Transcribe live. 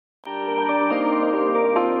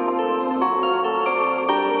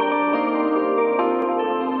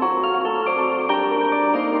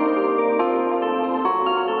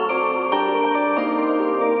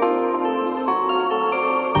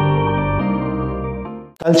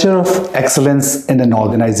Culture of excellence in an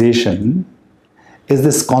organization is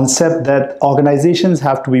this concept that organizations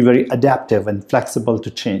have to be very adaptive and flexible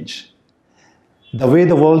to change. The way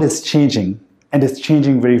the world is changing, and it's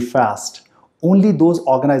changing very fast, only those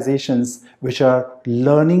organizations which are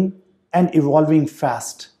learning and evolving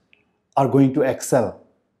fast are going to excel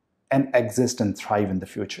and exist and thrive in the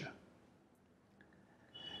future.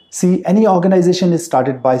 See, any organization is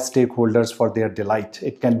started by stakeholders for their delight.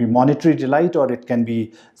 It can be monetary delight or it can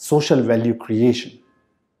be social value creation.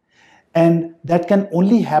 And that can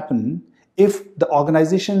only happen if the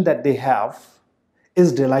organization that they have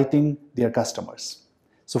is delighting their customers.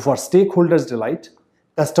 So for stakeholders' delight,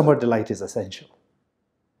 customer delight is essential.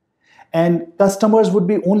 And customers would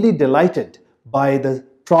be only delighted by the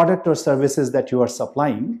product or services that you are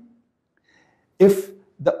supplying if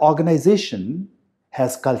the organization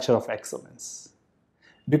has culture of excellence.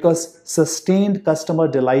 Because sustained customer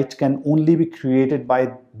delight can only be created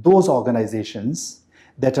by those organizations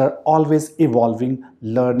that are always evolving,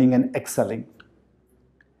 learning, and excelling.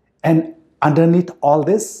 And underneath all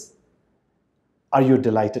this are your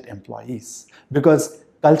delighted employees. Because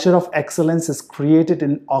culture of excellence is created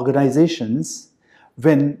in organizations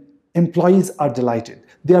when employees are delighted.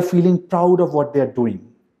 They are feeling proud of what they are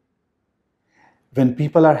doing. When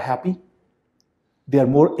people are happy, they are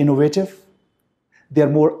more innovative, they are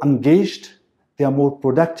more engaged, they are more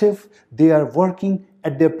productive, they are working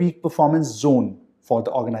at their peak performance zone for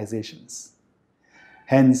the organizations.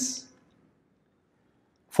 Hence,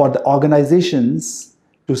 for the organizations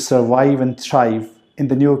to survive and thrive in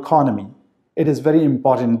the new economy, it is very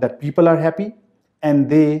important that people are happy and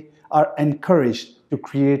they are encouraged to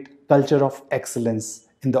create culture of excellence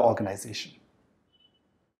in the organization.